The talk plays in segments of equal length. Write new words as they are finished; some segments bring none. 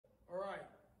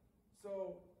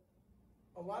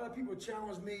A lot of people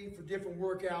challenge me for different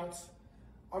workouts.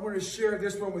 I'm going to share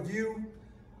this one with you.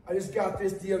 I just got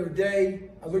this the other day.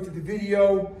 I looked at the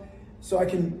video so I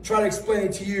can try to explain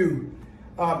it to you.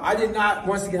 I did not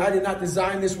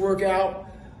design this workout.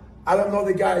 I don't know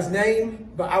the guy's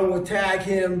name, but I will tag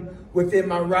him within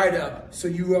my write-up so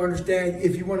you will understand.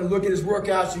 If you want to look at his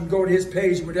workouts, you can go to his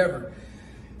page or whatever.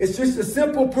 It's just a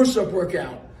simple push-up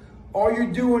workout. All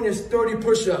you're doing is 30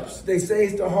 push-ups. They say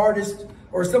it's the hardest,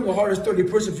 or some of the hardest 30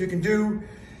 push-ups you can do.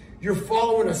 You're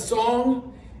following a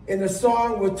song, and the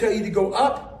song will tell you to go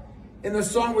up, and the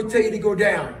song will tell you to go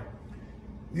down.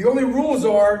 The only rules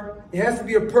are, it has to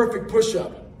be a perfect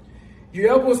push-up. Your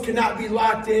elbows cannot be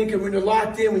locked in, because when they're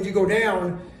locked in, when you go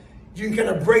down, you can kind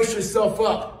of brace yourself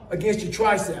up against your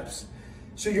triceps.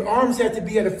 So your arms have to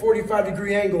be at a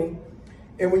 45-degree angle,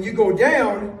 and when you go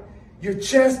down, your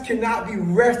chest cannot be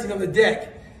resting on the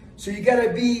deck. So you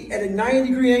gotta be at a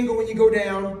 90-degree angle when you go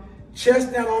down,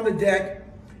 chest down on the deck,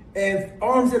 and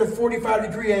arms at a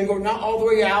 45-degree angle, not all the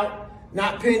way out,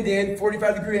 not pinned in,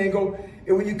 45-degree angle.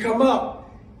 And when you come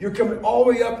up, you're coming all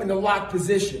the way up in the locked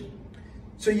position.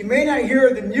 So you may not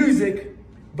hear the music,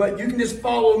 but you can just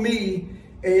follow me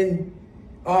and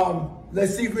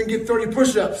let's see if we can get 30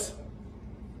 push-ups.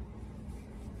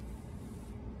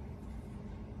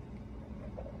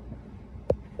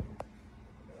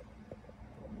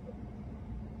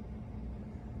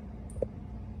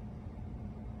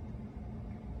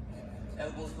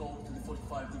 Elbows go to the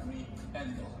 45-degree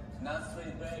angle. Now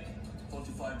straight back,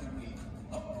 45-degree.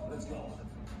 Up, let's go.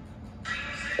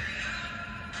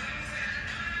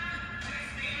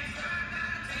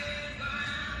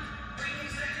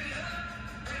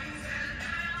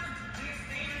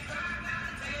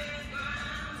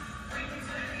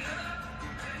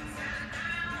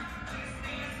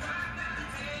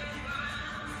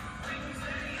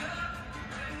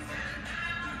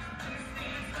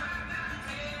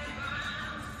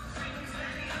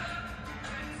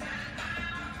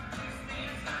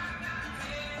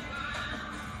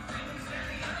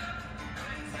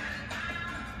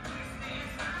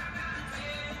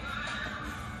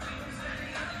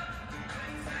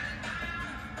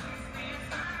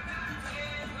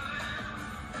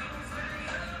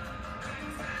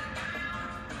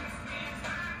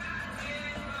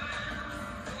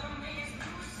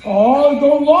 Oh,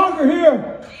 go longer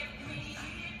here.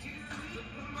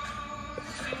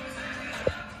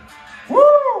 Woo!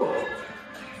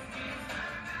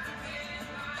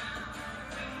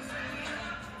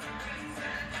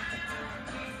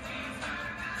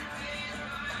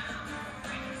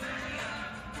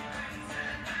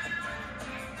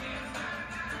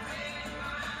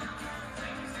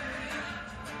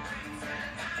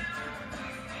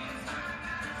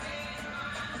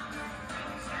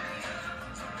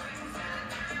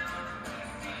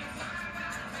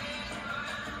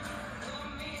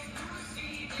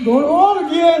 Going on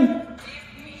again.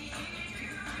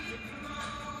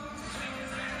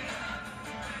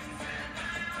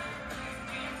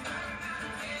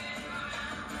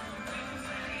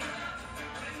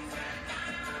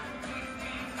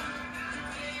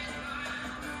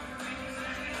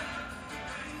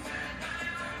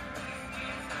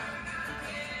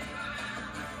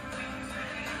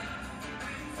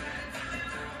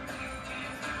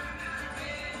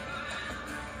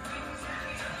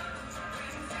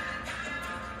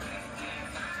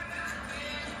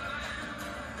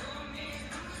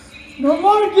 No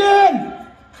more again.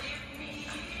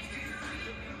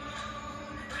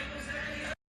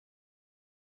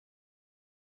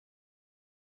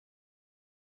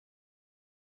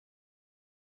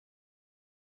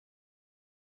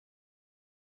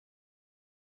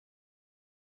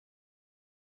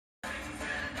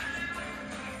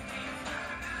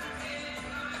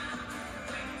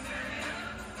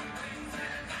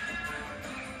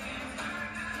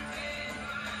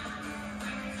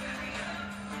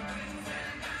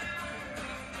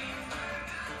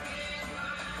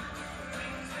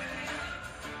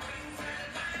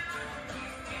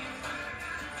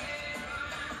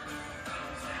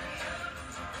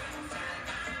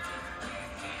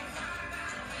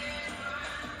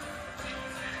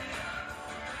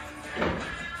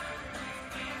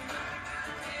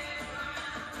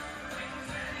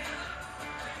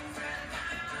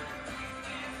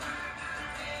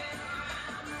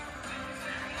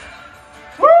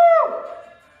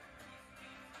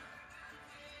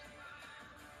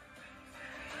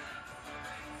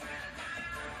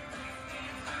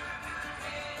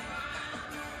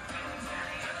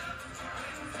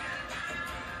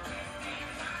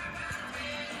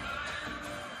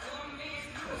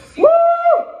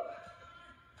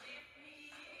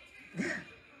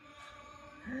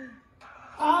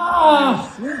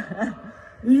 Ah!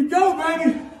 There you go,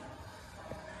 baby.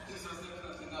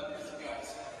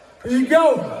 There you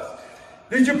go.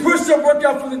 Did your push-up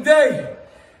workout for the day.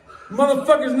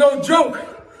 Motherfuckers, no joke.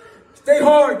 Stay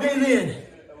hard, get it in.